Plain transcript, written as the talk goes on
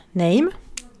Name?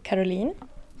 Caroline.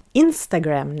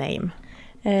 Instagram name?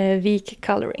 Vik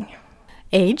Coloring.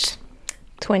 Age?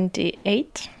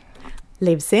 28.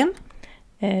 Lives in?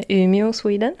 Umeå,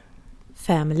 Sweden.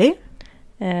 Family?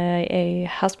 A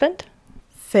husband.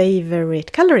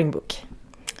 Favorite coloring book?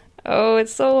 Oh,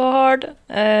 it's so hard.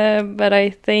 But I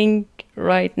think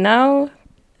right now,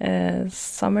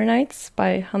 Summer Nights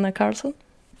by Hanna Karlsson.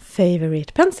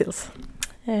 Favorite pencils?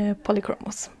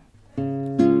 Polychromos.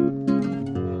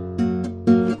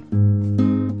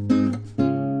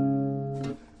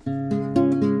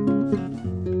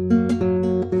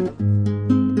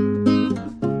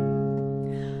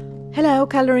 Hello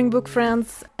coloring book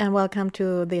friends, and welcome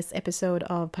to this episode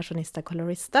of Passionista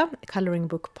Colorista, a coloring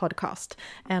book podcast.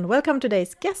 And welcome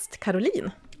today's guest,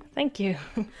 Caroline. Thank you.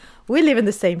 We live in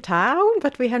the same town,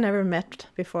 but we have never met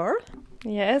before.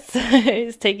 Yes,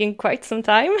 it's taking quite some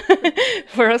time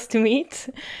for us to meet.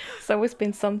 So it's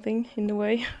been something in a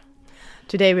way.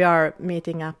 Today we are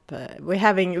meeting up.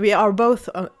 We are both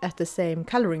at the same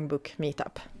coloring book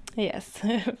meetup. Yes,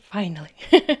 finally.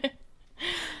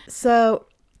 So,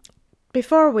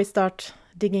 before we start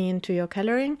digging into your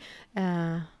coloring,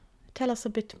 tell us a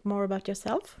bit more about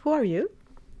yourself. Who are you?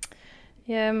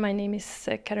 Yeah, my name is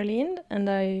Caroline, and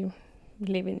I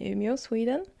live in Umeå,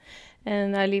 Sweden.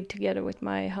 And I live together with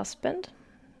my husband.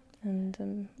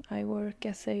 And I work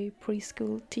as a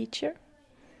preschool teacher.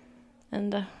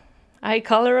 And I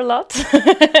color a lot.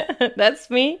 That's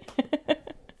me.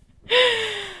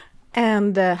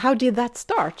 And how did that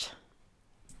start?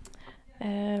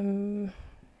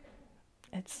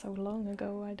 It's so long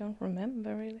ago, I don't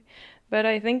remember really. But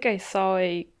I think I saw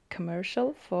a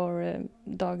commercial for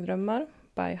Dagdrömmar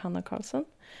by Hanna Karlsson.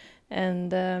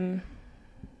 And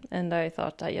I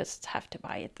thought I just have to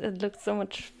buy it. It looked so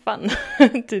much fun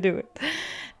to do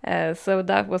it. So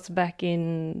that was back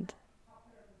in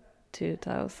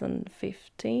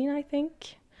 2015, I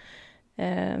think.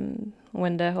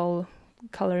 When the whole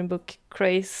coloring book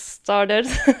craze started.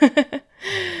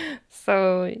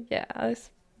 So yeah, I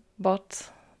bought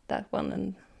that one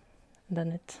and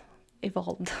then it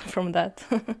evolved from that.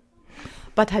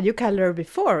 But had you colored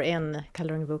before in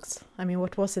coloring books? I mean,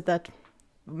 what was it that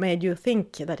made you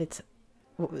think that it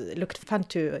looked fun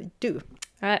to do?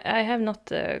 I have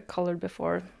not colored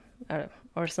before,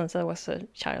 or since I was a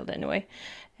child anyway.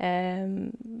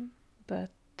 But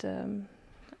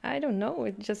I don't know,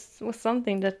 it just was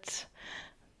something that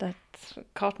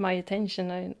caught my attention,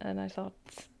 and I thought...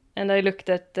 And I looked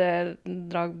at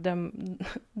Dagdrömmar,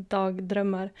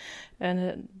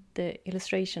 and the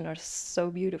illustration are so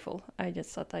beautiful. I just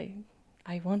thought I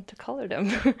want to color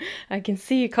them. I can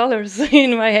see colors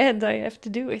in my head. I have to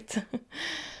do it.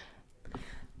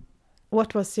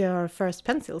 What was your first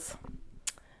pencils?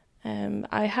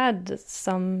 I had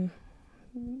some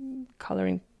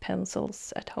coloring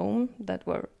pencils at home that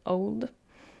were old,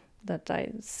 that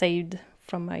I saved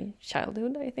from my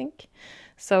childhood, I think.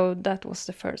 So that was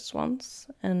the first ones.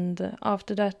 And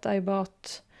after that I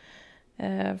bought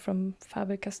from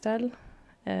Faber-Castell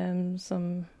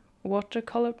some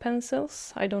watercolor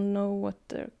pencils. I don't know what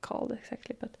they're called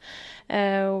exactly, but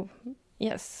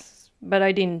yes. But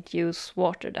I didn't use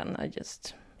water then, I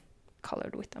just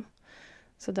colored with them.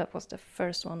 So that was the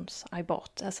first ones I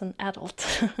bought as an adult.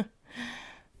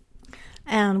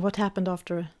 And what happened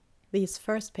after these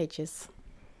first pages?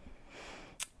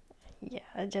 Yeah,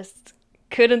 I just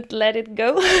couldn't let it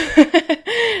go.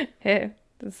 Yeah.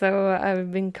 So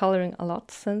I've been coloring a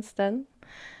lot since then.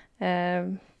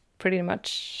 Pretty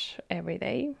much every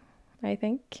day, I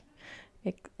think.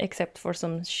 Except for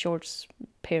some short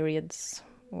periods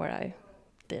where I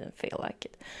didn't feel like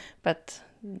it. But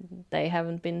they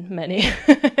haven't been many.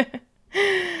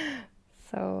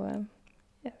 So,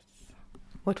 yes.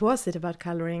 What was it about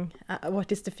coloring?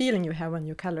 What is the feeling you have when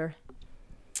you color?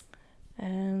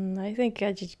 I think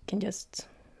I can just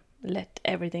let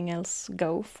everything else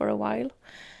go for a while.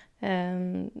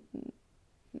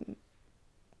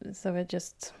 So I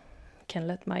just can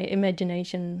let my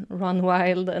imagination run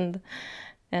wild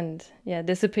and yeah,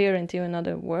 disappear into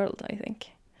another world, I think.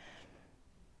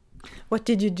 What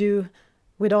did you do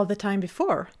with all the time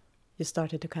before you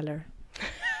started to color?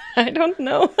 I don't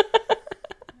know.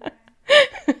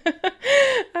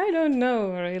 I don't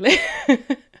know, really.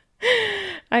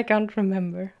 I can't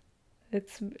remember.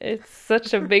 It's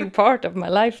such a big part of my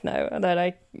life now that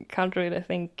I can't really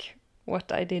think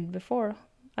what I did before.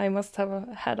 I must have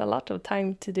had a lot of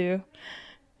time to do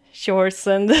chores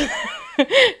and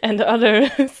and other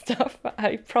stuff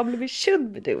I probably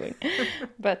should be doing.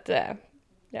 But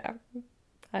yeah,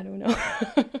 I don't know.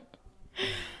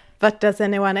 But does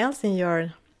anyone else in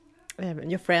your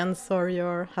friends or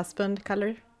your husband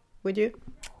color? Would you?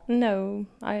 No,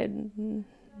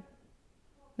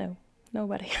 no,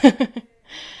 nobody.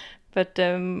 But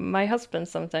my husband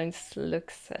sometimes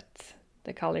looks at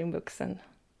the coloring books, and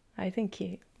I think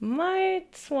he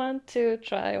might want to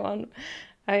try one.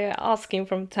 I ask him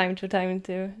from time to time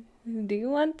do you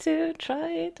want to try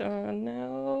it or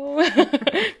no?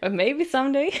 But maybe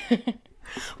someday.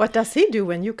 What does he do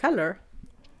when you color?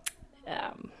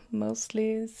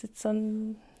 Mostly sits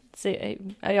on. See,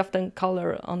 I often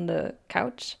color on the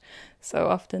couch, so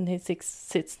often he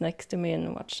sits next to me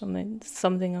and watch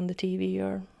something on the TV,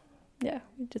 or we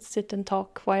just sit and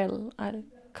talk while I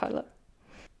color.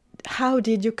 How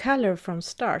did you color from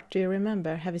start? Do you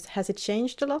remember? Has it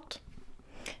changed a lot?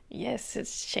 Yes,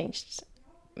 it's changed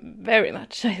very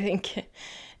much, I think.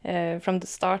 From the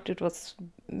start it was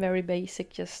very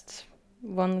basic, just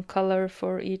one color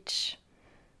for each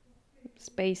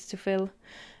space to fill,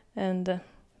 and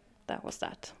that was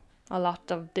that. A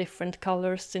lot of different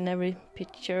colors in every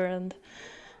picture,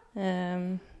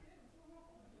 and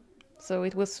so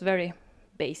it was very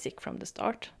basic from the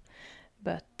start,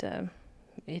 but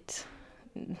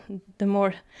the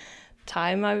more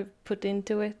time I put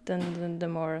into it, and the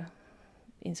more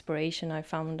inspiration I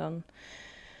found on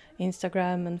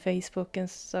Instagram and Facebook, and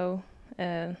so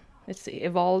it's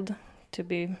evolved to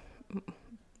be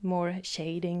more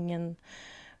shading and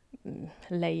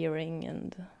layering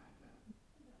and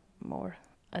more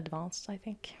advanced, I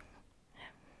think.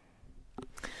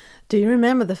 Do you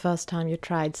remember the first time you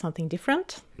tried something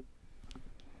different?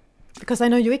 Because I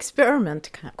know you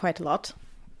experiment quite a lot.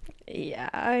 Yeah,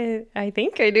 I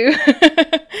think I do.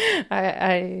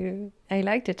 I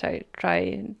like to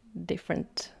try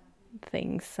different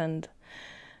things and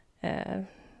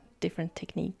different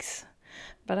techniques,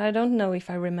 but I don't know if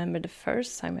I remember the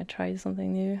first time I tried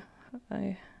something new.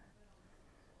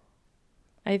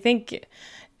 I think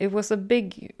it was a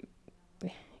big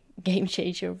game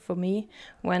changer for me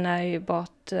when I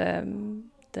bought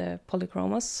the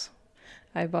Polychromos.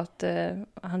 I bought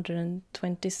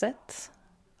 120 sets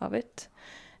of it,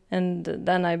 and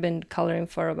then I've been coloring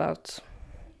for about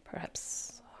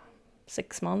perhaps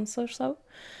 6 months or so.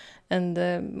 And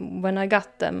when I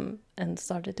got them and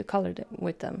started to color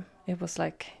with them, it was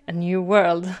like a new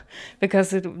world,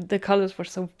 because the colors were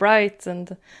so bright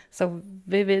and so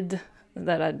vivid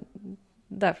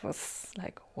that was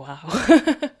like, wow.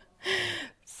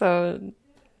 So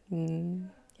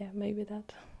maybe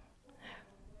that.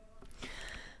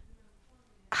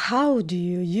 How do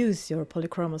you use your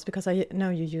Polychromos? Because I know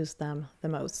you use them the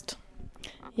most.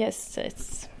 Yes,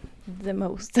 it's the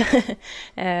most.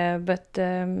 But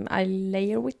I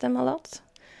layer with them a lot.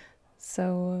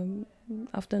 So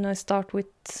often I start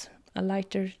with a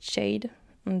lighter shade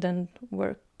and then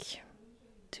work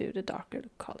to the darker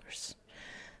colors.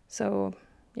 So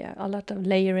a lot of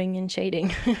layering and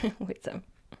shading with them.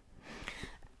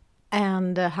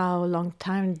 And how long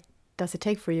time does it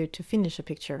take for you to finish a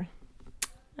picture?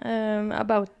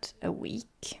 About a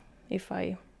week, if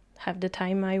I have the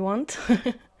time I want.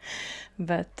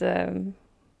 But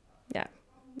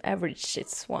average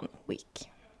it's 1 week.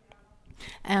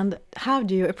 And how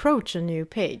do you approach a new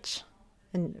page?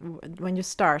 And when you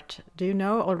start, do you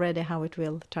know already how it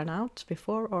will turn out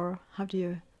before, or how do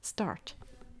you start?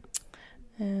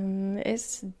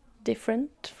 It's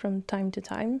different from time to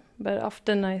time, but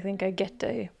often I think I get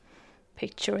a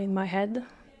picture in my head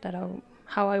that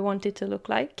how I want it to look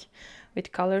like,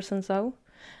 with colors and so.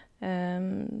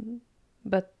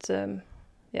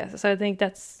 So I think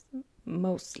that's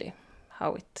mostly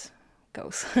how it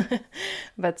goes.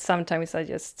 But sometimes I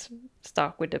just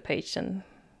start with the page and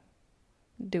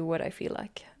do what I feel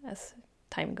like as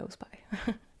time goes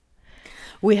by.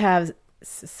 We have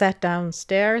sat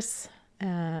downstairs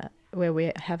where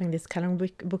we're having this coloring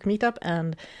book meetup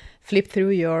and flipped through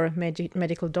your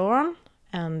Medical Dawn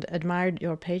and admired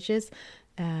your pages,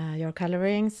 your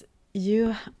colorings.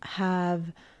 You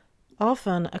have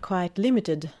often a quite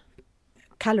limited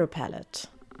color palette.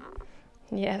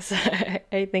 Yes,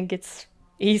 I think it's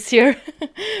easier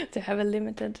to have a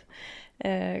limited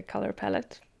color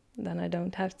palette. Then I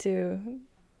don't have to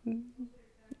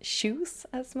choose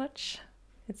as much.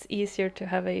 It's easier to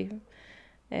have a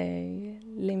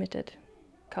limited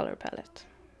color palette.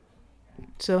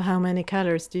 So how many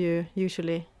colors do you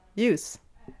usually use?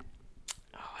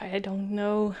 Oh, I don't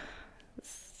know.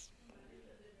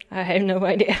 I have no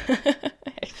idea.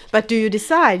 But do you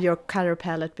decide your color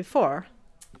palette before?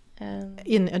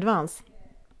 In advance?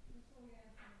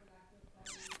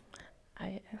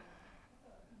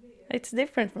 It's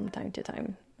different from time to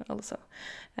time also.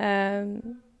 I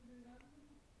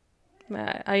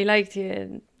like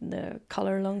the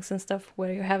color longs and stuff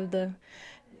where you have the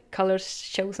colors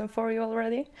chosen for you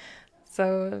already.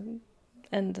 So,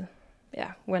 and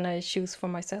yeah, when I choose for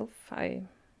myself, I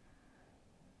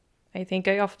think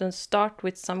I often start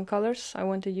with some colors I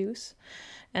want to use,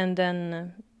 and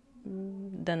then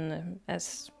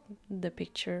as the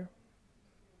picture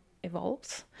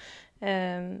evolves,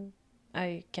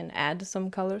 I can add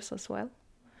some colors as well.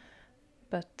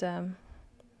 But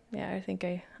yeah, I think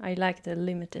I like the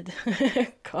limited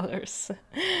colors.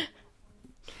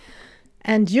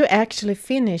 And you actually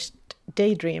finished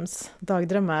Daydreams,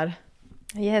 Dagdrömmar.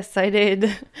 Yes, I did.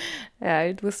 Yeah,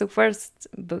 it was the first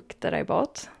book that I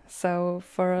bought. So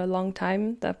for a long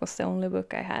time, that was the only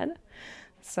book I had.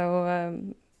 So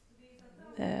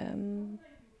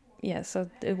yeah, so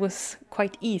it was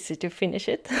quite easy to finish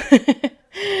it.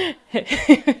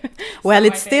 Well,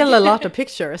 it's still a lot of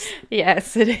pictures.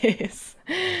 Yes, it is.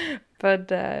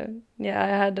 But yeah, I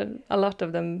had a lot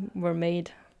of them were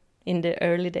made in the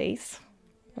early days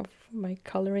of my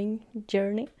coloring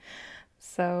journey.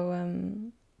 So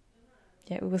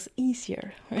yeah, it was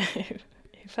easier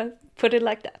if I put it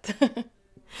like that.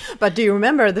 But do you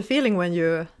remember the feeling when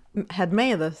you had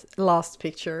made the last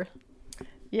picture?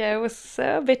 Yeah, it was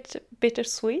a bit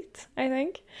bittersweet, I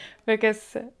think,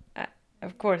 because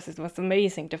of course it was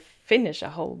amazing to finish a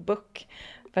whole book,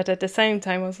 but at the same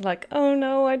time I was like, oh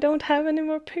no, I don't have any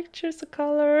more pictures to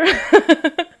color.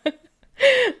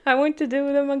 I want to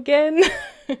do them again.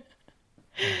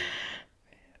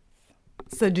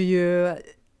 So do you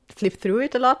flip through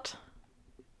it a lot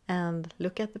and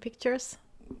look at the pictures?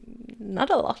 Not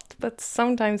a lot, but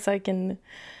sometimes I can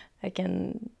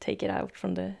take it out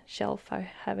from the shelf I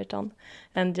have it on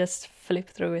and just flip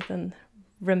through it and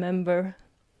remember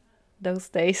those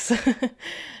days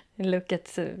and look at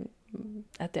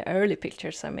the early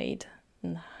pictures I made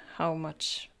and how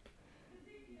much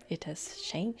it has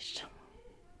changed.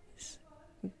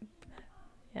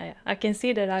 Yeah, I can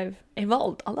see that I've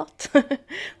evolved a lot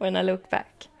when I look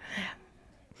back.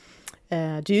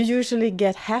 Do you usually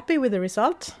get happy with the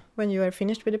result when you are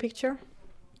finished with a picture?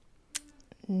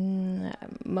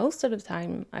 Most of the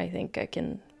time, I think I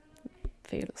can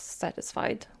feel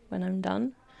satisfied when I'm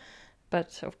done.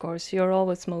 But of course, you're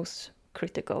always most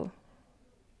critical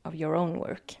of your own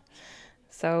work.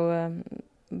 So,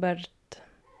 but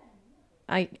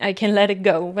I can let it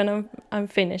go when I'm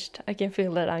finished. I can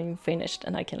feel that I'm finished,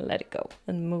 and I can let it go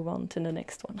and move on to the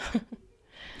next one.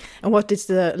 And what is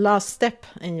the last step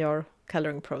in your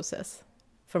coloring process?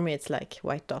 For me, it's like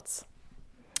white dots.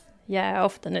 Yeah,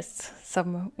 often it's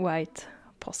some white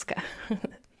Posca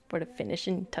for the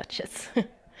finishing touches. Yeah.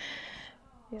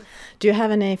 Do you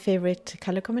have any favorite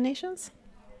color combinations?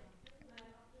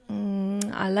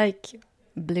 I like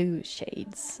blue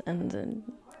shades and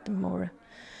the more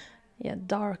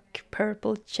dark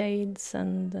purple shades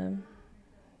and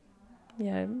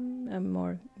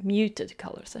more muted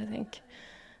colors, I think.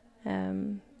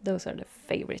 Those are the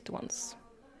favorite ones,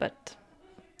 but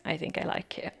I think I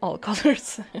like all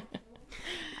colors.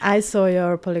 I saw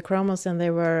your polychromos and they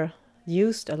were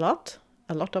used a lot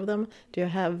of them. Do you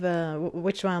have,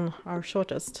 which one are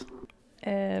shortest?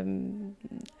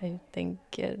 I think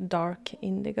dark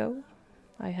indigo.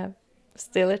 I have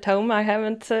still at home. I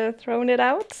haven't thrown it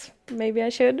out. Maybe I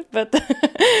should, but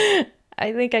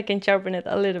I think I can sharpen it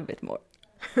a little bit more.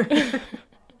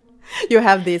 You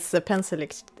have this pencil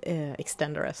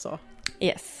extender, I saw.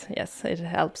 Yes, it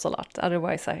helps a lot.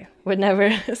 Otherwise, I would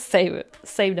never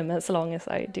save them as long as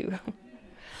I do.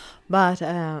 But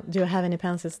do you have any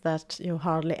pencils that you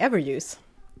hardly ever use?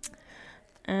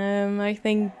 I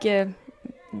think the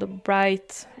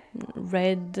bright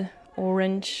red,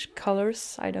 orange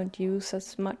colors I don't use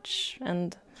as much,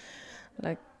 and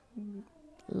like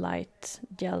light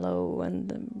yellow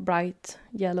and bright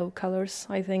yellow colors.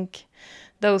 I think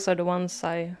those are the ones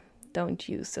I don't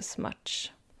use as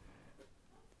much.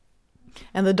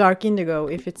 And the dark indigo,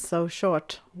 if it's so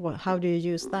short, how do you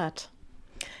use that?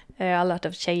 A lot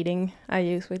of shading I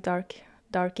use with dark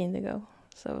indigo.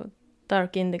 So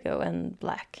dark indigo and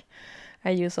black I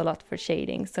use a lot for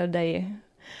shading, so they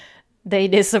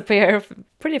disappear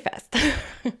pretty fast.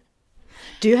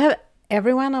 Do you have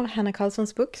every one of Hanna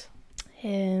Karlsson's books?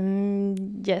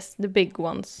 Yes, the big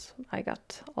ones. I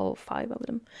got all 5 of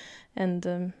them,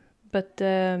 and but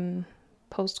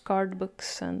postcard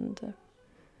books and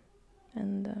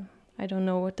I don't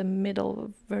know what the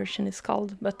middle version is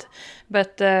called, but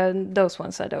those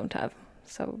ones I don't have.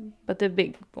 So, but the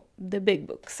big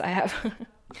books I have.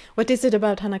 What is it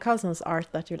about Hanna Karlsson's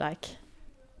art that you like?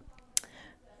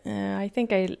 I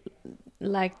think I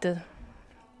like the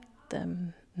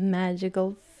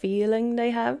magical feeling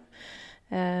they have.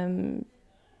 You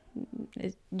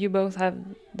both have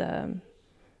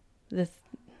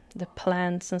the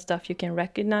plants and stuff you can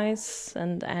recognize,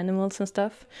 and animals and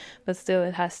stuff, but still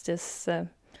it has this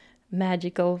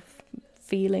magical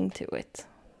feeling to it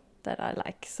that I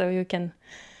like. So you can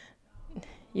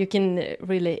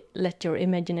really let your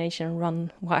imagination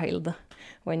run wild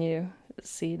when you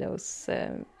see those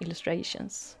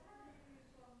illustrations.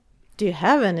 Do you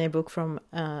have any book from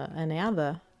any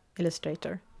other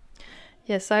illustrator?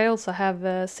 Yes, I also have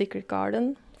a Secret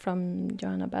Garden from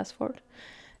Johanna Basford,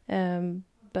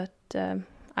 but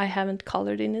I haven't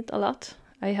colored in it a lot.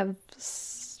 I have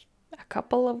a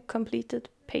couple of completed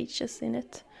pages in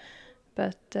it,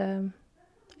 but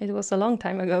it was a long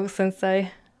time ago since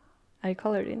I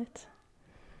colored in it.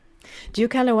 Do you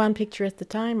color one picture at a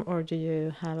time, or do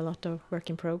you have a lot of work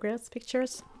in progress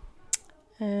pictures?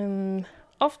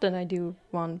 Often I do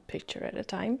one picture at a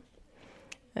time.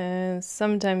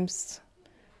 Sometimes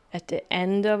at the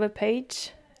end of a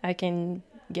page I can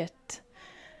get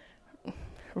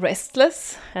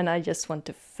restless and I just want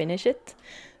to finish it.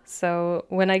 So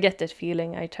when I get that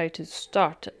feeling, I try to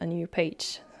start a new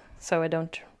page so I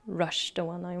don't rush the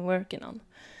one I'm working on.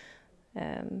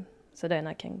 So then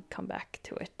I can come back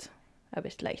to it a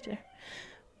bit later.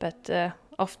 But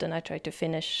often I try to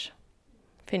finish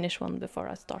one before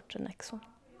I start the next one.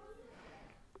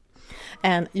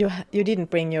 And you didn't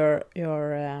bring your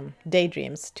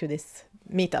daydreams to this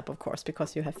meetup, of course,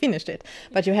 because you have finished it.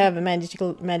 But you have a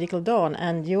magical dawn,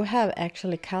 and you have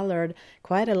actually colored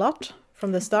quite a lot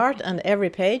from the start and every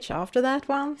page after that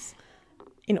once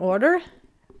in order.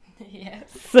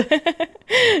 Yes.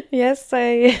 Yes,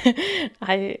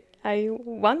 I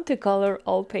want to color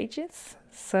all pages.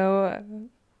 So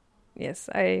yes,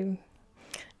 I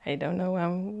don't know.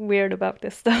 I'm weird about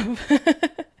this stuff.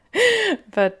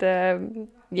 But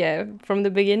yeah, from the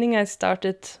beginning I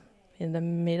started in the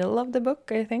middle of the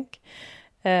book, I think.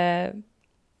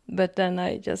 But then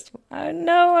I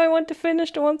want to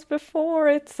finish the ones before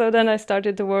it. So then I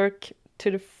started to work to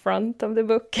the front of the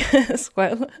book as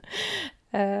well.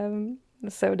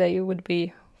 So they would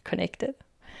be connected.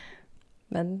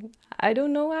 And I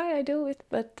don't know why I do it,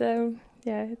 but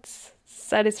yeah, it's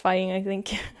satisfying, I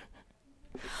think.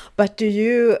 But do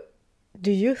you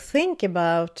think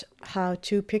about how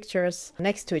two pictures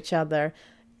next to each other,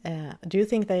 do you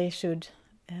think they should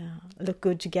look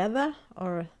good together,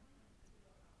 or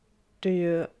do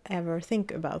you ever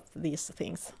think about these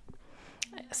things?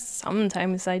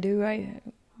 Sometimes I do,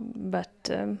 but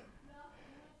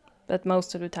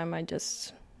most of the time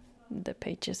the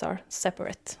pages are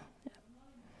separate. Yeah.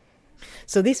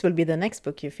 So this will be the next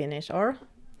book you finish, or?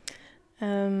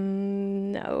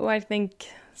 No, I think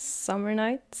Summer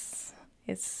Nights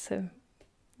is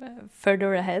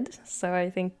further ahead, so I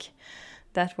think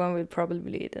that one will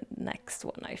probably be the next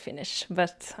one I finish,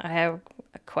 but I have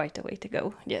quite a way to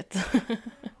go yet.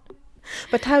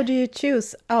 But how do you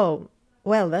choose? Oh,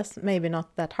 well, that's maybe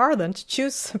not that hard then to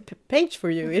choose a page for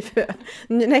you if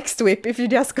next whip, if you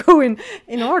just go in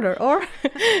order, or?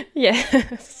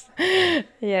 Yes.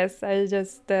 Yes, I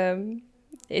just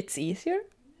it's easier.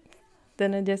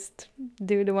 Then I just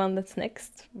do the one that's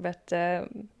next, but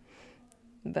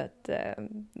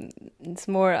it's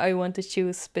more I want to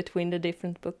choose between the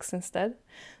different books instead.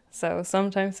 So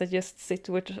sometimes I just sit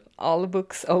with all the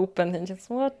books open and just,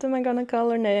 what am I gonna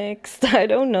color next? I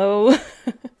don't know.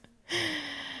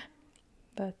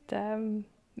 But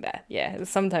yeah,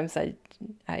 sometimes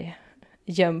I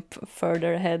jump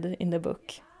further ahead in the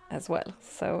book as well.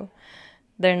 So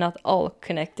they're not all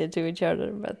connected to each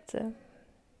other,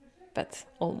 but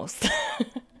almost.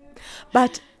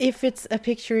 But if it's a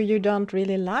picture you don't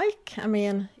really like, I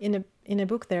mean, in a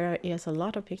book there is a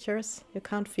lot of pictures. You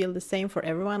can't feel the same for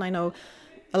everyone. I know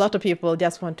a lot of people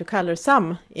just want to color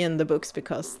some in the books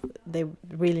because they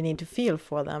really need to feel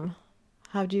for them.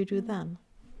 How do you do then?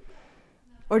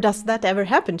 Or does that ever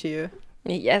happen to you?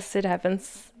 Yes, it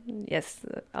happens. Yes,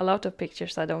 a lot of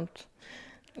pictures I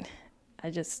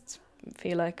just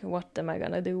feel like, what am I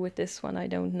gonna do with this one? I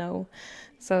don't know.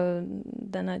 So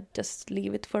then I just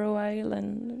leave it for a while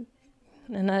and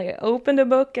I open the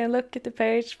book and look at the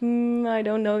page. I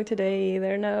don't know today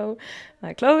either. No,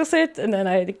 I close it and then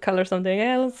I color something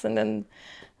else, and then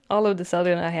all of a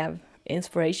sudden I have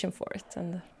inspiration for it.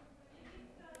 And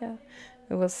yeah,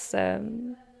 it was.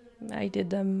 I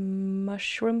did a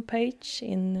mushroom page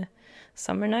in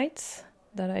Summer Nights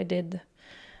that I did.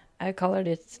 I colored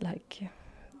it like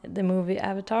the movie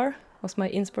Avatar was my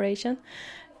inspiration.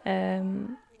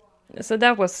 So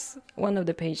that was one of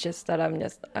the pages that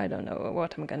I don't know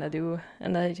what I'm gonna do.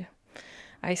 And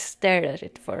I stared at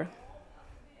it for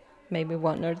maybe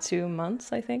 1 or 2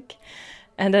 months, I think.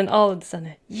 And then all of a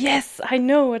sudden, yes, I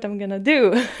know what I'm gonna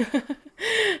do.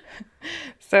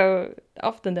 So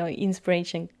often the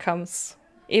inspiration comes,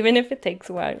 even if it takes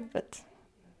a while, but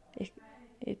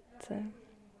it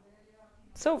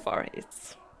so far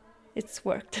it's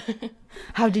worked.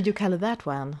 How did you color that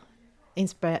one?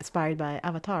 Inspired by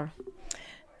Avatar?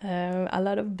 A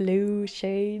lot of blue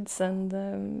shades, and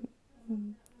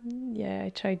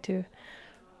I tried to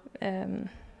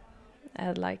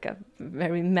add like a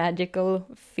very magical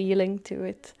feeling to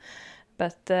it,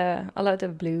 but a lot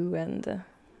of blue, and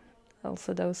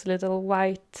also those little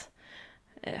white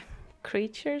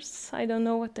creatures. I don't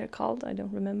know what they're called. I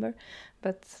don't remember,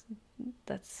 but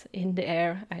that's in the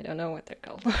air. I don't know what they're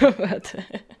called,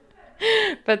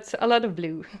 but a lot of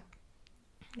blue.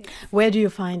 Where do you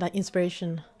find that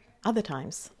inspiration other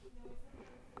times?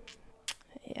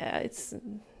 Yeah, it's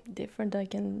different. I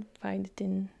can find it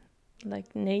in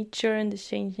like nature and the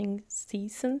changing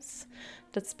seasons.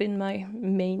 That's been my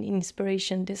main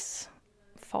inspiration this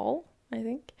fall, I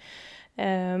think.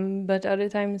 But other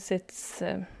times it's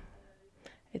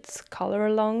color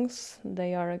alongs.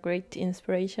 They are a great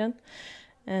inspiration,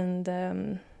 and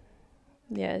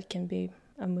it can be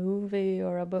a movie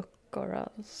or a book or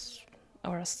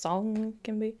a song,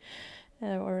 can be,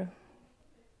 or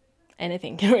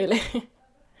anything really.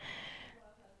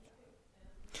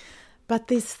 But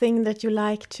this thing that you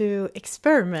like to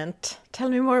experiment, tell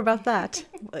me more about that.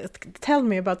 Tell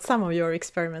me about some of your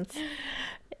experiments.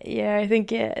 Yeah, I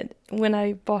think when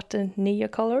I bought the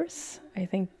Neocolors, I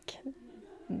think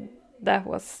that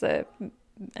was a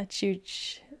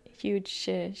huge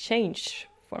change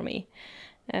for me.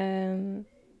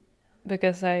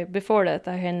 Because before that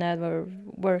I had never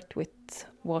worked with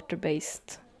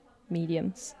water-based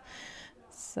mediums.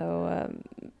 So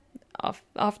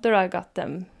after I got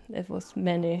them, it was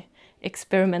many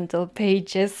experimental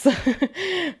pages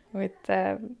with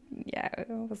it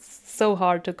was so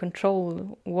hard to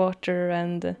control water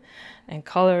and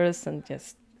colors, and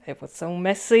just it was so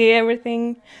messy,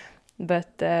 everything.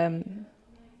 But I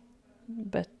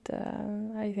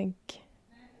think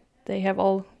they have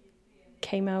all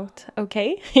came out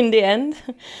okay in the end,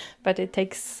 but it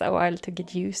takes a while to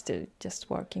get used to just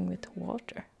working with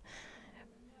water.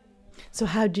 So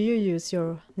how do you use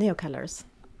your Neocolors?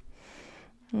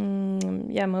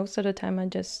 Most of the time I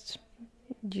just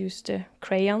use the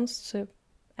crayons to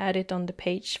add it on the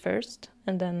page first,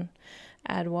 and then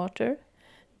add water.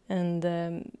 And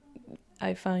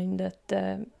I find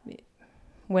that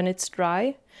when it's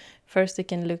dry, first it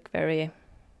can look very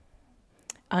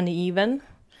uneven.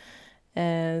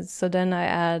 So then I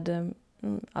add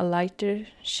a lighter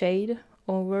shade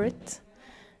over it,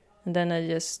 and then I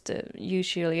just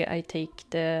usually I take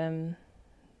the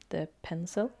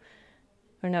pencil,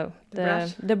 or no,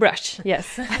 the brush.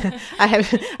 Yes.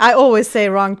 I always say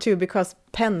wrong too, because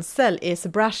pencil is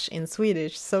brush in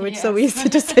Swedish, so it's so easy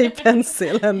to say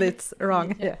pencil and it's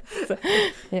wrong. Yeah.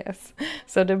 Yes.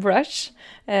 So the brush,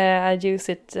 I use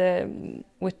it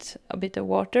with a bit of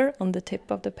water on the tip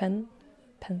of the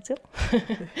pencil,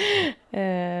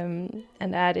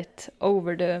 and add it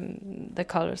over the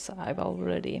colors I've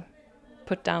already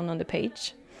put down on the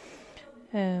page.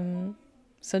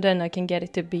 So then I can get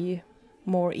it to be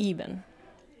more even.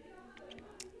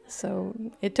 So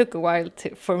it took a while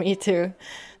for me to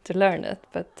learn it,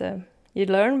 but you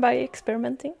learn by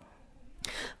experimenting.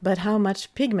 But how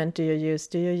much pigment do you use?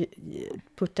 Do you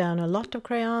put down a lot of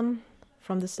crayon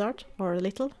from the start, or a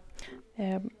little?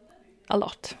 A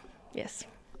lot, yes.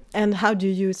 And how do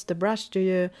you use the brush? Do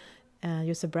you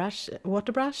use a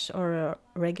water brush, or a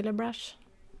regular brush?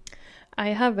 I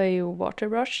have a water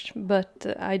brush, but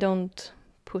I don't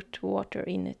put water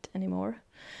in it anymore,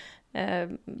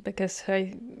 because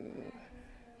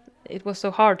it was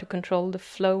so hard to control the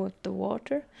flow of the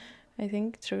water, I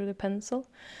think, through the pencil.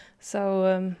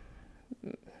 So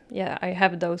I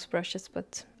have those brushes,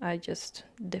 but I just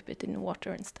dip it in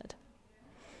water instead.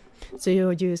 So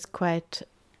you use quite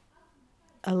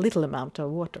a little amount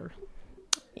of water?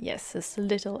 Yes, as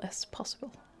little as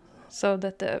possible, so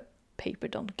that the paper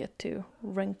don't get too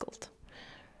wrinkled.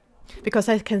 Because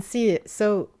I can see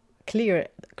so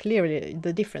clearly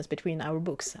the difference between our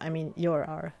books. I mean, yours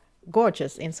are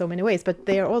gorgeous in so many ways, but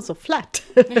they are also flat.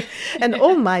 And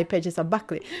all my pages are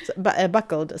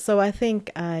buckled. So I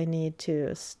think I need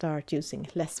to start using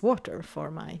less water for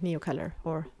my Neocolor,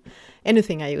 or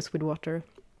anything I use with water.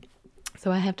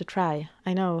 So I have to try.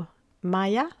 I know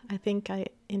Maya, I think I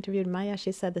interviewed Maya,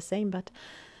 she said the same, but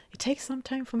it takes some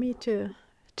time for me to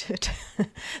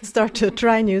start to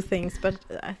try new things, but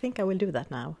I think I will do that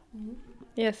now.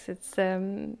 Yes, it's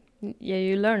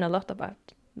you learn a lot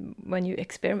about when you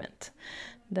experiment.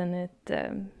 Then it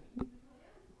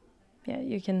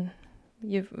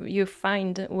you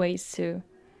find ways to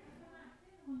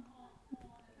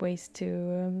ways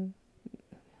to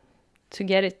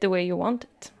get it the way you want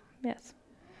it. Yes.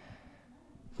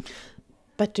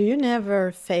 But do you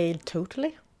never fail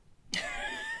totally?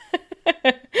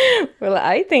 Well,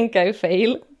 I think I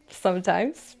fail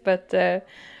sometimes, but I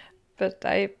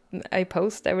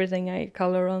post everything I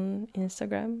color on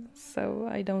Instagram, so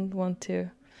I don't want to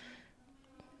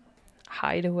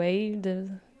hide away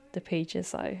the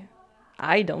pages I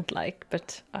don't like,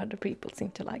 but other people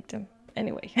seem to like them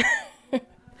anyway.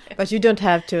 But you don't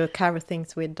have to cover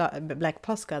things with Black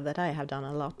Posca that I have done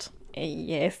a lot.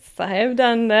 Yes, I have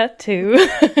done that too.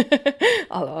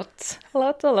 A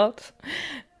lot.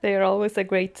 They are always a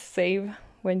great save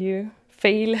when you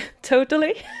fail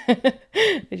totally.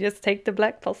 You just take the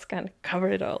Black Posca and cover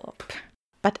it all up.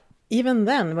 But even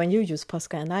then, when you use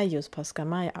Posca and I use Posca,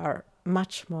 mine are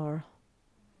much more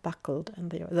buckled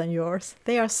than yours.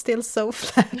 They are still so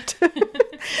flat.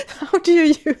 How do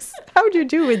you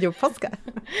do with your Posca?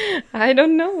 I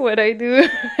don't know what I do,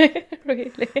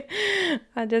 really.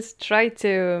 I just try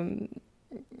to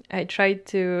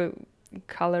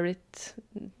color it,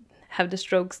 have the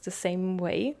strokes the same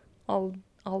way, all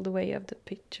the way of the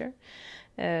picture.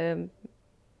 After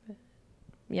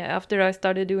I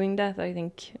started doing that, I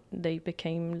think they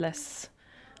became less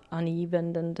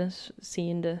uneven than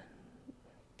seeing the,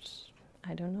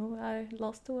 I don't know, I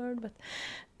lost the word,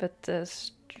 but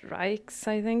strikes,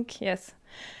 I think, yes.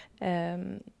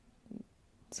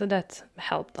 So that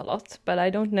helped a lot, but I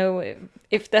don't know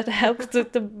if that helped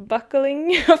with the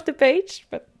buckling of the page,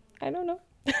 but I don't know.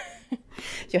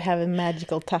 You have a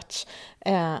magical touch.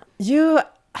 You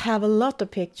have a lot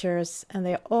of pictures, and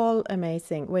they're all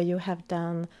amazing, where you have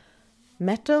done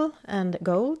metal and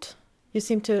gold. You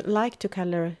seem to like to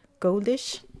color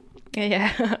goldish.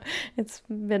 Yeah, it's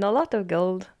been a lot of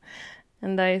gold,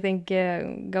 and I think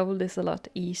gold is a lot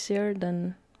easier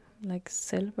than like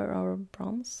silver or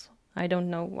bronze. I don't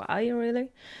know why really,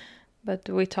 but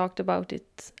we talked about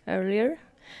it earlier,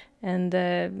 and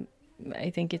I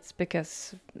think it's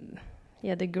because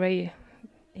the gray,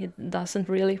 it doesn't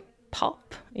really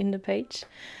pop in the page.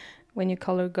 When you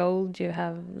color gold, you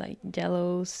have like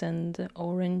yellows and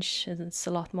orange, and it's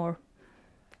a lot more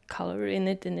color in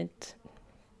it, and it's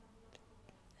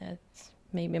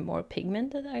maybe more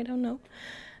pigmented, I don't know.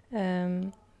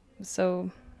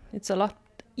 So it's a lot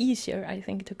easier, I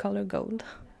think, to color gold,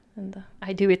 and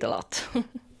I do it a lot.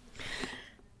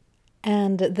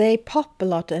 And they pop a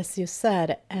lot, as you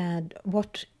said. And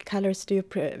what colors do you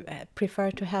prefer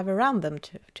to have around them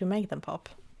to make them pop?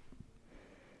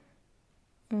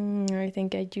 I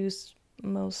think I use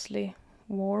mostly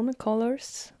warm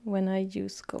colors when I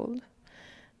use gold,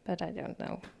 but I don't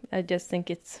know. I just think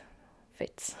it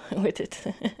fits with it.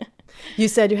 You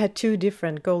said you had 2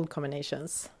 different gold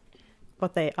combinations.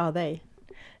 What are they?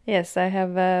 Yes, I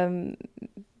have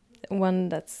one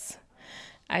that's,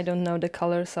 I don't know the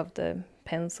colors of the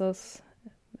pencils,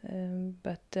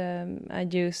 but I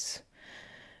use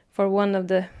for one of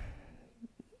the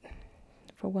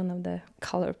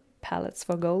color palettes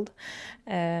for gold,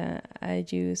 I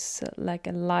use like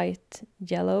a light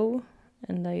yellow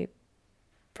and a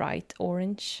bright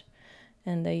orange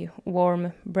and a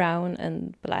warm brown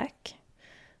and black.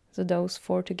 So those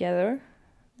 4 together,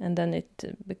 and then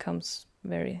it becomes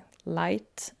very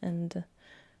light and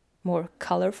more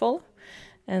colorful.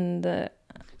 And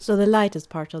so the lightest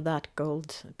part of that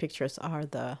gold pictures are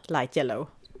the light yellow?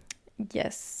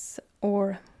 Yes,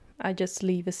 or I just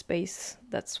leave a space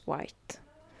that's white.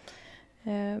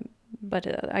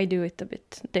 But I do it a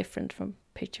bit different from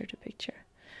picture to picture.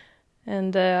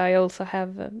 And I also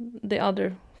have the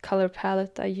other color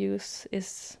palette I use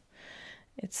it's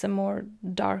a more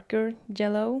darker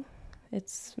yellow.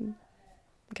 It's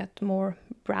got more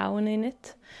brown in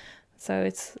it. So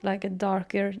it's like a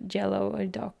darker yellow, a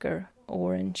darker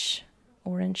orange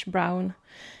brown,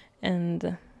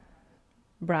 and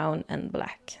brown and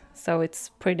black. So it's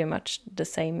pretty much the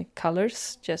same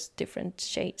colors, just different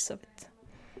shades of it.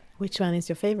 Which one is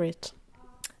your favorite?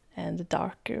 And the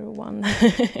darker one.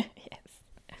 Yes.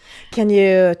 Can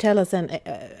you tell us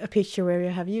a picture where you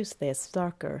have used this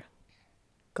darker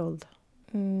gold?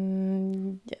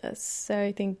 Yes,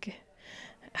 I think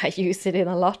I use it in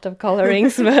a lot of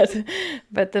colorings,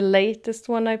 but the latest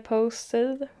one I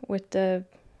posted with the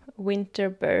winter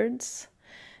birds,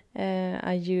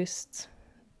 I used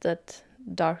that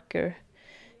darker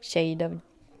shade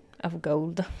of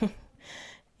gold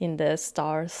in the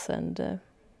stars and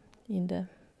in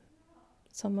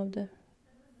some of the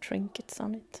trinkets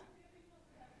on it.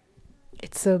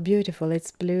 It's so beautiful.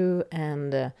 It's blue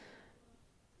and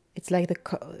it's like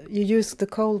you use the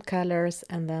cold colors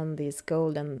and then these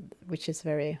golden, which is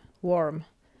very warm.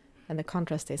 and the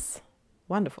contrast is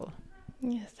wonderful.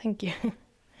 Yes, thank you.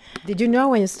 Did you know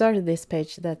when you started this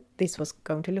page that this was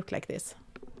going to look like this?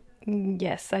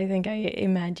 Yes, I think I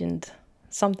imagined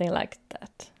something like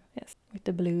that. Yes, with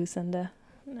the blues and the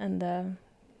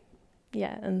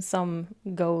and some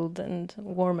gold and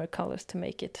warmer colors to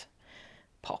make it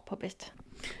pop a bit.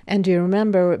 And do you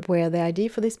remember where the idea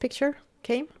for this picture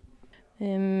came?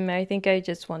 I think I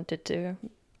just wanted to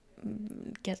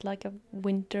get like a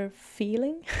winter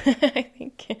feeling. I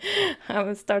think I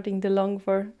was starting to long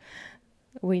for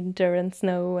winter and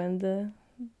snow and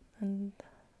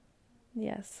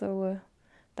so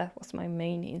that was my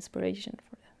main inspiration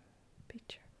for the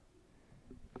picture.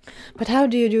 But how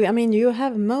do you do? I mean, you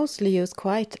have mostly used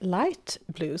quite light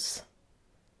blues,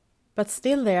 but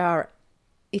still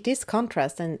it is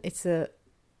contrast, and it's a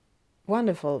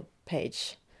wonderful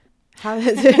page. How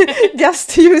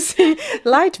just using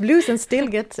light blues and still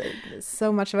get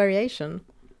so much variation?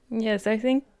 Yes, I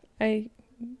think I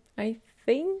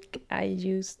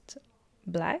used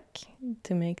black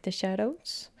to make the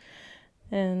shadows,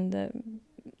 and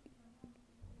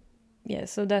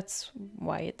so that's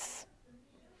why it's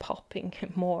popping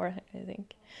more, I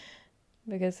think,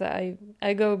 because I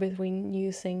go between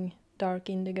using dark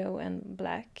indigo and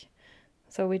black.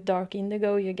 So with dark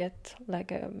indigo you get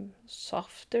like a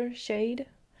softer shade,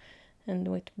 and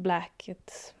with black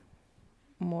it's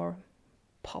more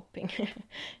popping.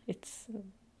 You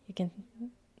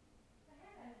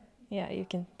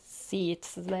can see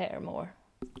it's there more.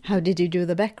 How did you do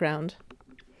the background?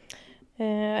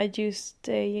 I used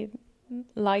a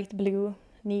light blue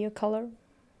Neocolor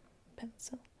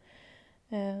pencil.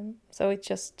 So it's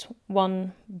just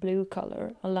one blue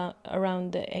color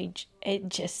around the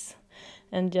edges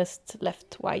and just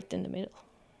left white in the middle.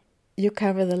 You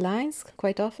cover the lines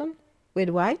quite often with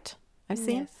white, I've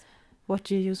seen. Yes. What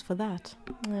do you use for that?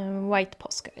 White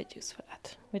Posca I use for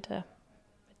that, with a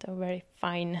very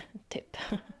fine tip.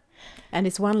 And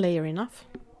is one layer enough?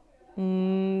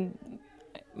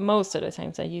 Most of the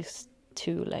times I use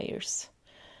 2 layers.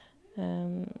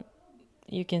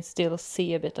 You can still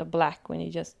see a bit of black when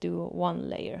you just do 1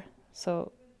 layer.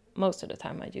 So most of the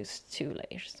time I use 2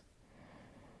 layers.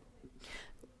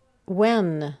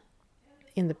 When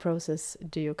in the process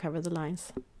do you cover the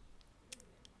lines?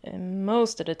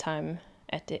 Most of the time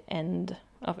at the end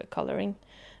of a coloring,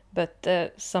 but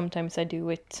sometimes I do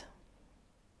it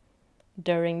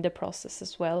during the process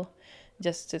as well,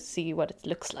 just to see what it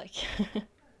looks like.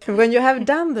 When you have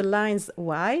done the lines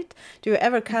white, do you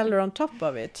ever color on top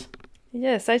of it?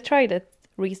 Yes, I tried it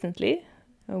recently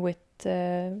with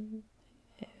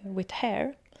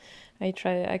hair.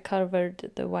 I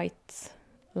covered the white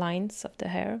lines of the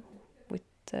hair with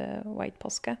white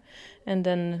Posca, and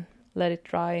then let it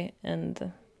dry,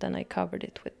 and then I covered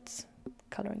it with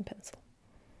coloring pencil.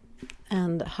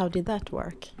 And how did that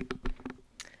work?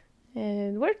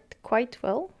 It worked quite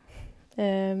well.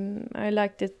 I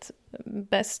liked it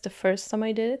best the first time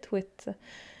I did it with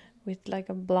like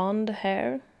a blonde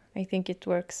hair. I think it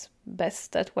works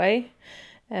best that way.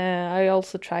 I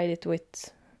also tried it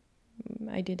with,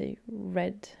 I did a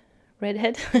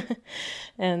redhead,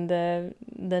 and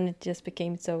then it just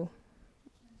became so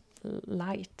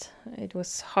light. It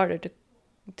was harder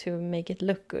to make it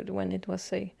look good when it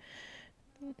was a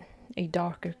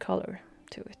darker color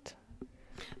to it.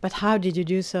 But how did you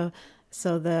do so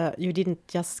you didn't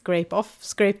just scraped off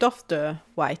the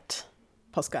white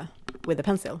Posca with a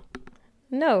pencil?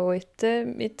 No,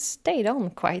 it stayed on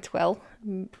quite well.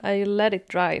 I let it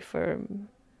dry for,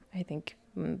 I think,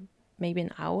 maybe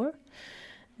an hour,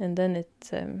 and then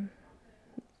it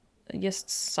just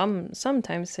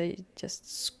sometimes I just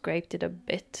scraped it a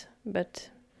bit, but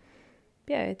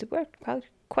yeah, it worked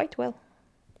quite well.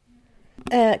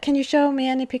 Can you show me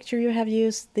any picture you have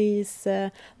used this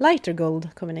lighter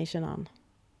gold combination on?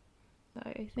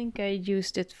 I think I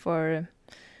used it for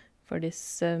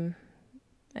this.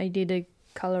 I did a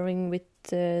coloring with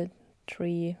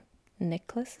 3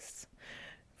 necklaces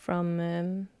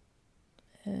from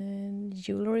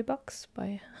Jewelry Box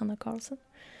by Hanna Karlsson,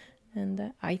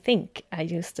 and I think I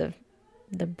used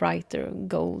the brighter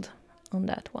gold on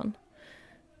that one.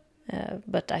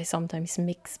 But I sometimes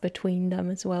mix between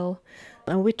them as well.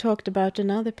 And we talked about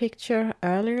another picture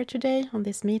earlier today on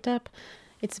this meetup.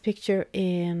 It's a picture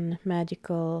in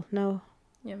Magical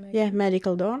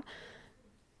Dawn,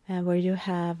 where you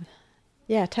have...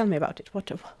 Yeah, tell me about it.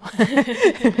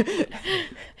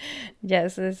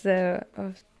 Yes, it's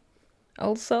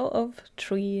also of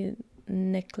 3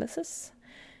 necklaces.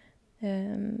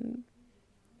 And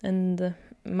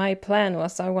my plan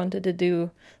was I wanted to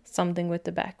do something with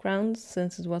the background,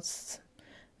 since it was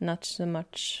not so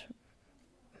much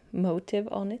motive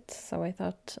on it, so I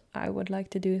thought I would like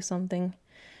to do something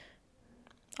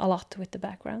a lot with the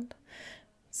background.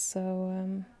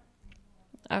 So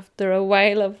after a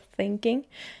while of thinking,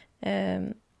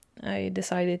 I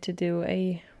decided to do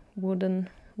a wooden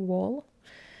wall.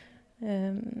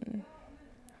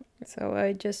 So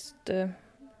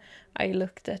I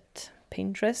looked at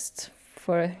Pinterest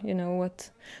for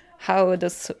how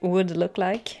does wood look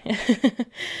like,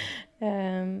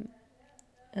 and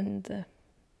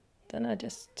then I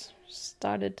just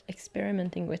started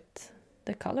experimenting with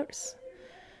the colors,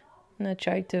 and I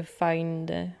tried to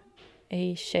find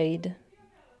a shade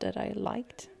that I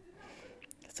liked.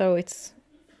 So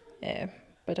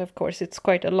but of course it's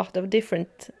quite a lot of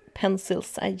different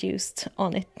pencils I used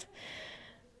on it.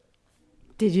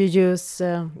 Did you use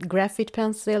graphite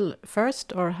pencil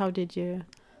first, or how did you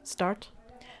start?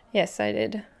 Yes, I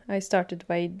did. I started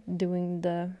by doing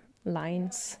the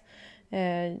lines,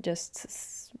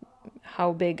 just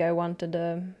how big I wanted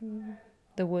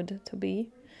the wood to be.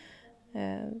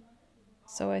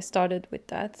 So I started with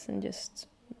that and just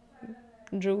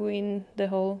drew in the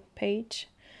whole page,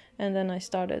 and then I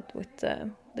started with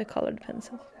the colored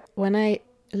pencil. When I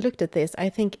looked at this, I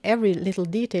think every little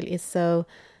detail is so...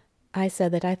 I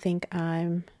said that I think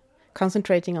I'm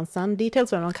concentrating on some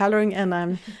details when I'm coloring, and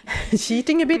I'm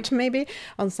cheating a bit maybe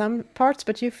on some parts,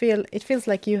 but it feels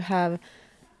like you have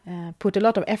put a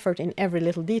lot of effort in every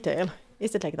little detail.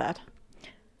 Is it like that?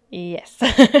 Yes,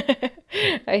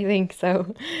 I think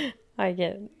so. I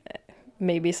get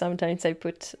maybe sometimes I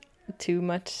put too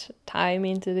much time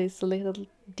into these little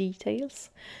details.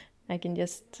 I can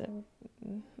just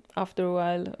after a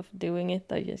while of doing it,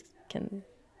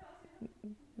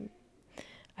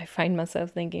 I find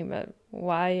myself thinking about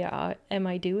why am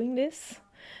I doing this?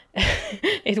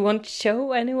 It won't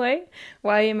show anyway.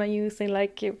 Why am I using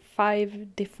like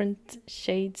 5 different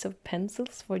shades of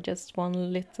pencils for just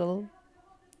one little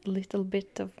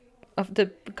bit of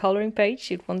the coloring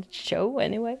page? It won't show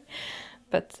anyway.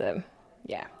 But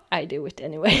yeah, I do it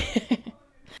anyway.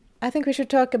 I think we should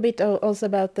talk a bit also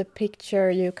about the picture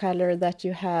you color that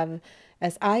you have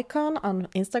as icon on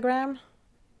Instagram,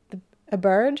 a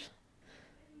bird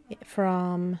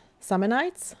from Summer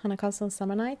Nights, Hanna Karlsson's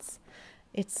Summer Nights.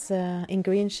 It's in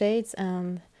green shades,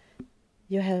 and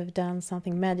you have done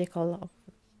something magical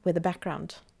with the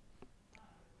background.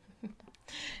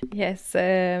 Yes,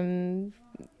 it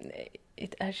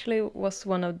actually was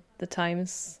one of the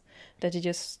times that you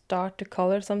just start to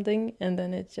color something and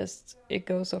then it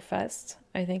goes so fast.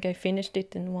 I think I finished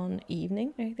it in one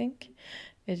evening. I think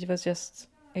it was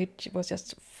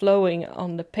just flowing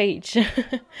on the page.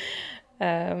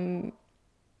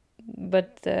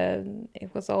 But it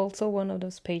was also one of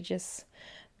those pages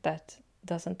that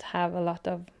doesn't have a lot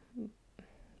of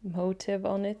motive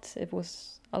on it. It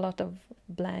was a lot of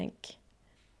blank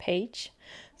page,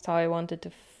 so I wanted to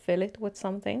fill it with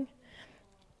something,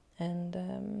 and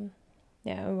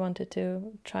I wanted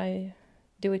to try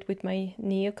do it with my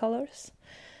Neo colors.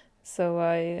 So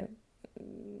I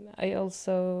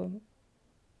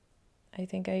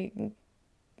think I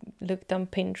looked on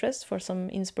Pinterest for some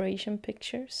inspiration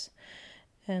pictures,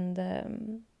 and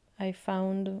I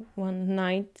found one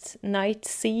night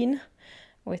scene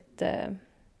with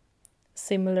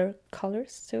similar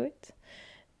colors to it,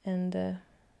 and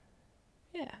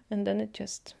and then it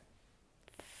just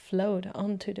flowed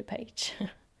onto the page.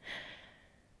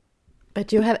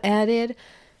 But you have added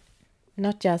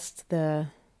not just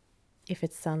if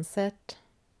it's sunset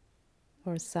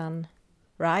or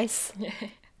sunrise.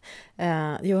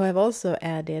 You have also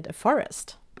added a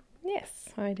forest. Yes,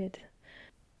 I did.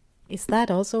 Is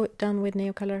that also done with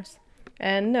Neo colors?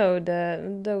 No,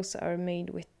 those are made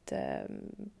with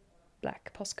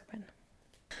black Posca pen.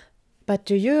 But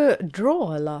do you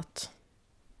draw a lot?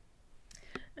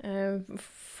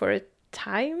 For a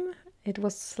time, it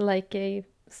was like a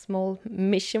small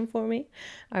mission for me.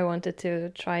 I wanted to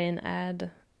try and add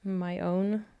my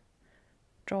own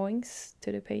drawings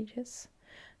to the pages,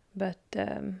 but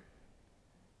I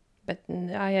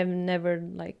have never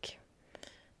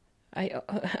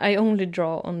I only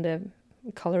draw on the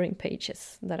coloring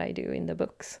pages that I do in the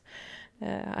books.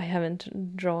 I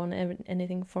haven't drawn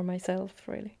anything for myself,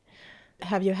 really.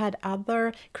 Have you had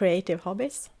other creative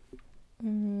hobbies?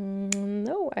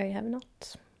 No, I have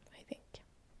not, I think.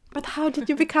 But how did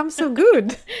you become so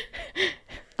good?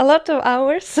 A lot of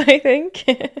hours, I think.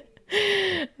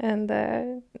 And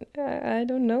I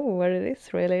don't know what it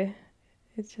is, really.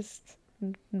 It just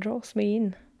draws me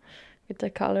in with the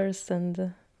colors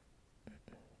and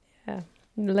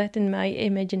letting my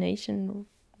imagination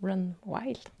run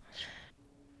wild.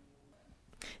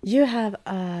 You have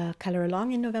a color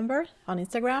along in November on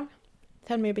Instagram.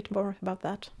 Tell me a bit more about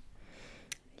that.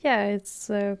 Yeah, it's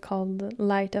called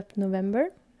Light Up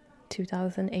November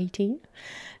 2018.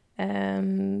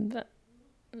 And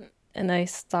I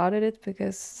started it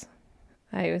because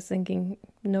I was thinking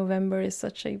November is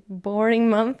such a boring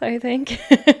month, I think.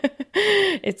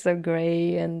 It's so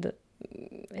gray and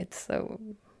it's so,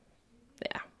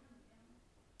 yeah.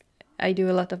 I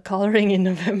do a lot of coloring in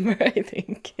November, I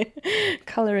think.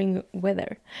 Coloring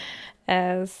weather.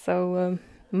 So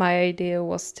my idea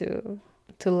was to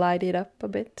light it up a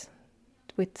bit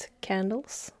with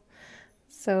candles.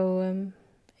 So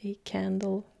a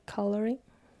candle coloring.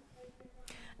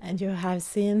 And you have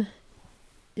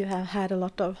had a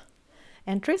lot of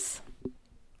entries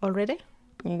already?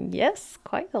 Yes,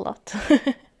 quite a lot.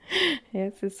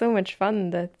 Yes, it's so much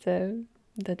fun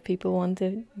that people want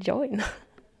to join.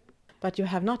 But you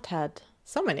have not had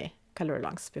so many color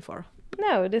alongs before.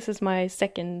 No, this is my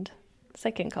second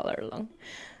color along,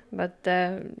 but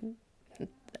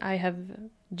I have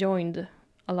joined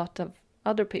a lot of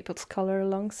other people's color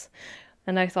alongs,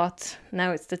 and I thought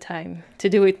now it's the time to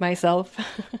do it myself.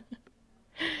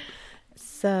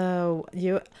 So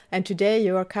today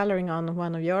you are coloring on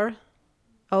one of your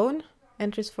own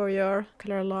entries for your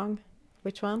color along.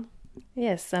 Which one?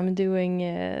 Yes, I'm doing.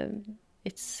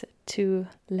 It's 2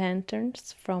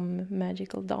 lanterns from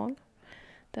Magical Dawn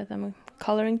that I'm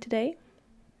coloring today.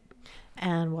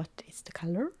 And what is the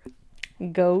color?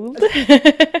 Gold.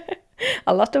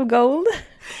 A lot of gold.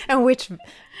 And which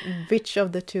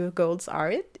of the 2 golds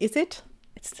is it?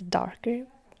 It's the darker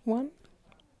one.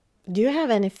 Do you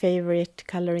have any favorite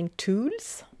coloring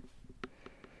tools?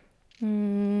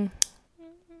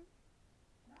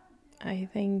 I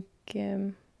think,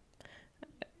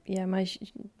 my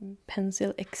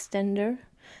pencil extender.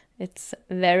 It's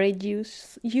very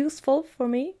useful for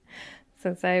me,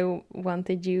 since I want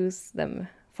to use them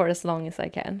for as long as I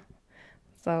can.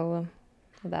 So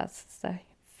that's the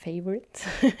favorite.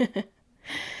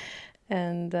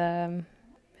 And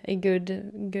a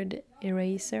good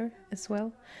eraser as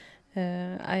well.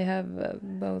 I have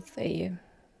both a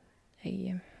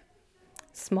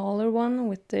smaller one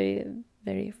with a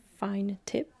very fine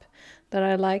tip that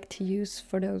I like to use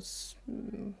for those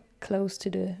close to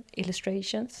the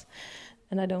illustrations,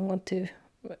 and I don't want to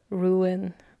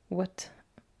ruin what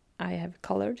I have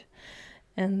colored,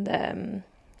 and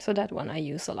so that one I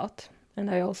use a lot. And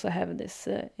I also have this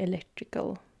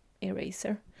electrical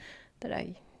eraser that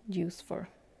I use for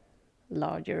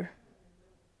larger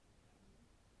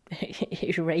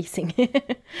erasing.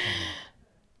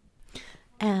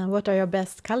 And what are your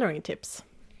best coloring tips?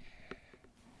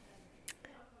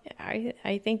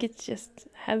 I think it's just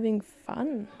having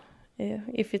fun.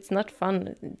 If it's not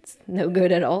fun, it's no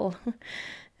good at all.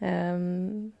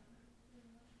 And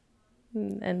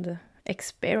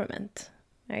experiment.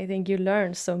 I think you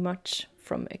learn so much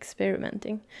from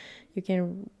experimenting. You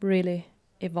can really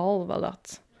evolve a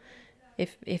lot.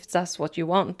 If that's what you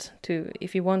want to,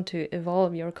 if you want to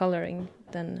evolve your coloring,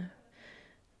 then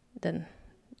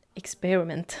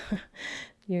experiment.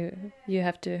 You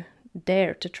have to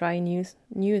dare to try new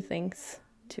things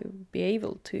to be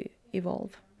able to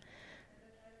evolve.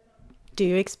 Do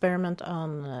you experiment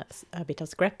on a bit of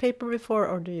scrap paper before,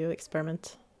 or do you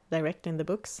experiment direct in the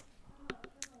books?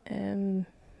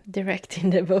 Direct in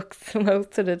the books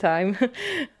most of the time.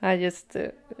 I just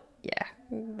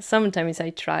sometimes I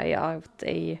try out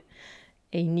a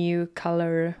new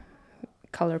color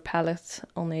palette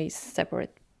on a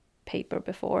separate paper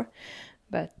before,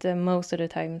 but most of the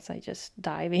times I just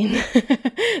dive in.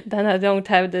 Then I don't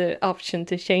have the option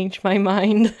to change my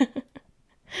mind.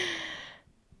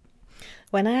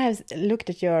 When I have looked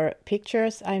at your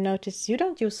pictures, I noticed you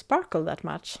don't use sparkle that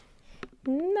much.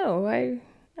 No,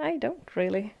 I don't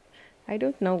really. I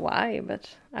don't know why,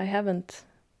 but I haven't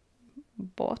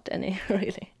bought any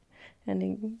really,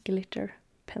 any glitter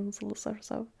pencils or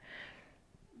so.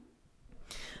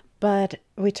 But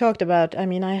we talked about, I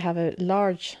have a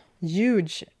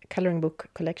huge coloring book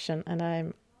collection, and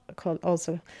I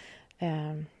also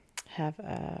have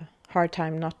a hard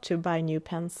time not to buy new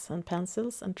pens and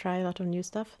pencils and try a lot of new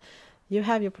stuff. You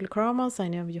have your polychromos, I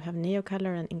know you have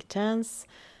Neocolor and Inktense,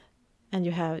 and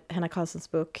you have Hanna Karlsson's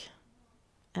book,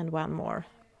 and one more,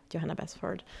 Johanna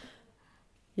Besford.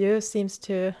 You seems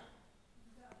to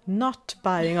not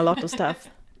buying a lot of stuff.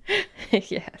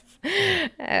 Yes.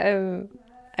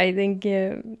 I think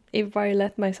if I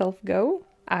let myself go,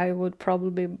 I would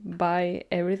probably buy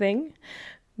everything.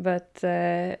 But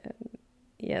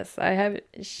yes, I have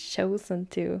chosen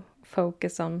to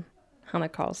focus on Hanna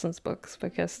Karlsson's books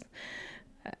because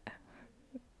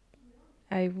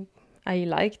I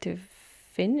like to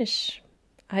finish.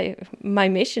 My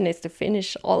mission is to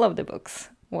finish all of the books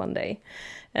one day,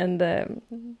 and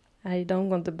I don't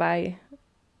want to buy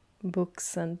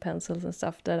books and pencils and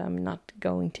stuff that I'm not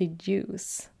going to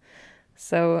use.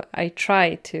 So I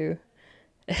try to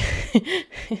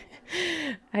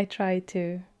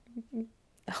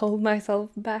hold myself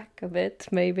back a bit,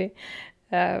 maybe.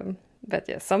 But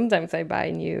yeah, sometimes I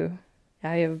buy new.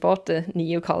 I have bought the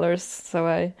new colors, so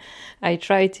I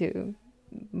try to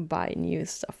buy new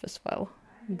stuff as well.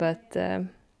 But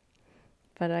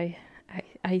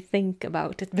I think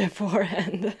about it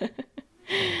beforehand.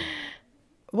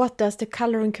 What does the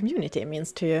coloring community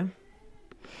means to you?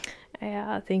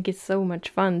 Yeah, I think it's so much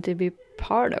fun to be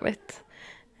part of it.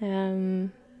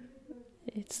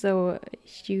 It's so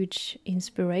huge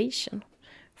inspiration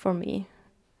for me.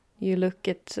 You look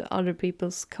at other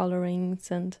people's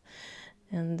colorings and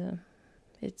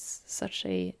it's such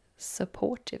a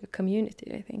supportive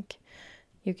community, I think.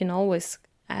 You can always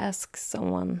ask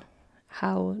someone,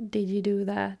 how did you do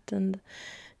that? And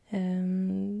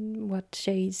what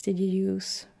shades did you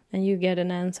use? And you get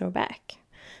an answer back.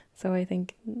 So I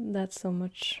think that's so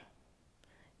much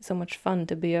fun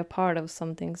to be a part of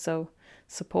something so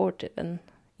supportive and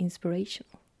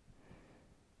inspirational.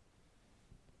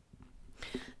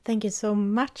 Thank you so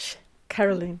much,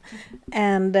 Caroline.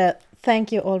 And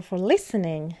thank you all for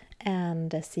listening.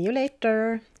 And see you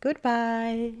later.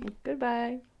 Goodbye.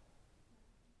 Goodbye.